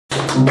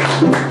Teddy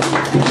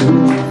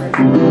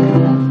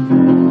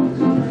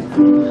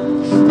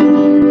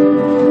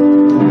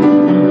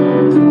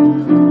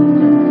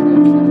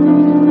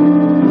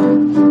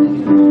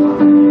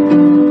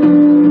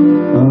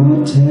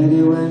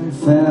went and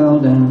fell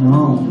down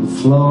on the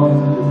floor.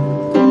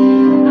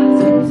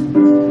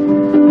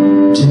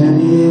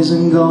 Teddy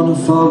isn't gonna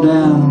fall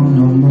down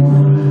no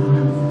more.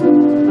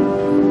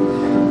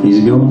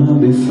 He's gonna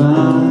be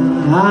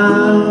fine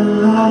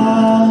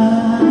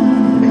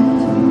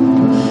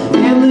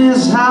in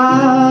this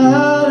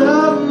heart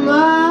of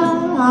mine.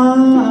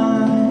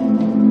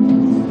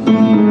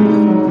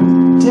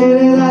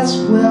 Teddy, that's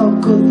where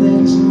good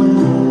things are mine.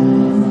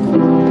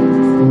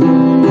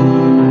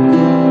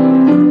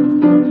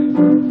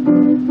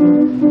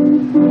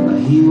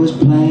 He was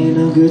playing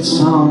a good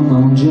song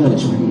on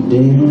Judgment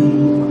Day,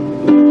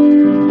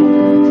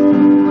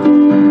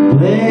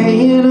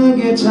 playing a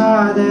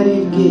guitar that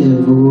he'd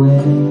give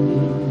away.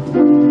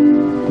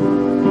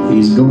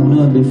 He's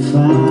gonna be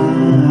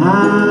fine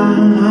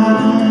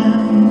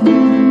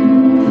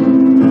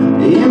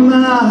in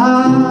my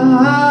heart.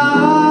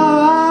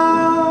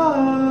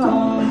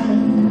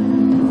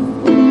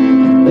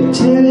 But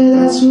Teddy,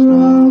 that's where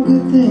all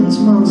good things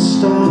must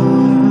start.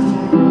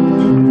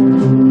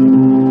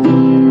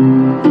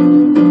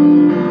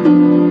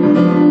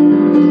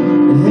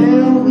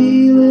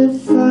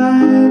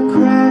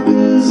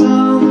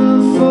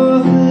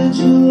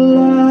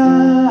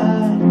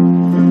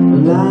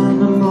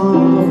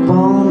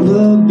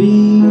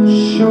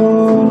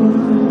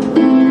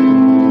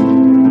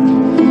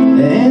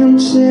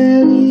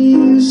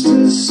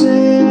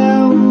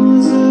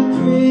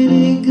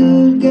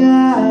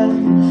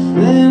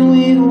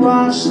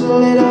 Watch the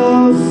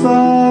little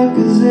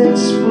fuckers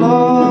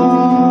explode.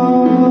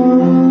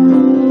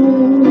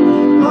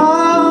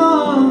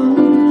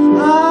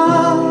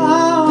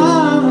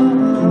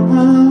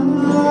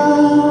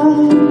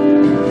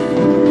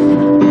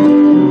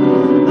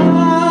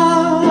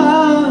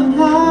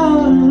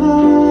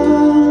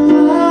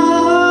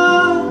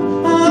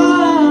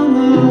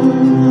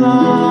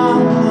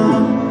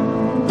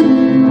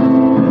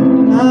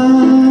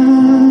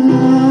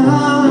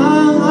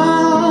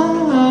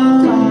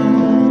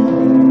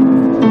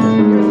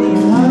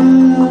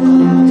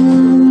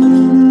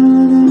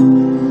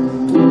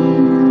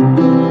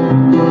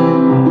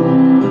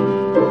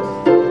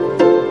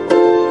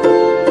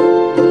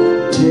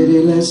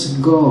 Let's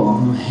go,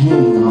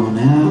 hang on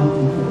out.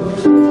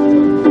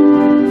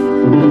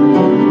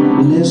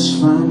 Let's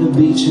find a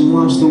beach and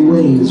watch the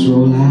waves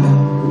roll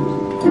out.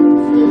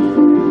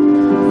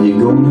 You're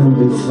gonna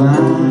be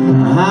fine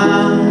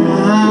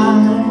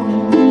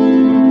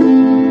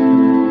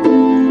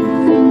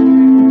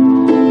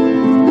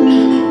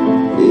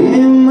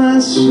in my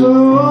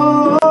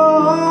soul.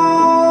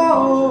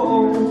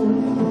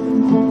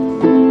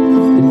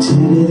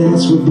 Teddy,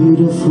 that's where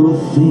beautiful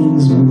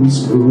things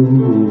must go.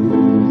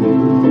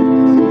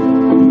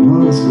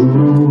 Must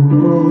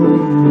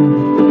go.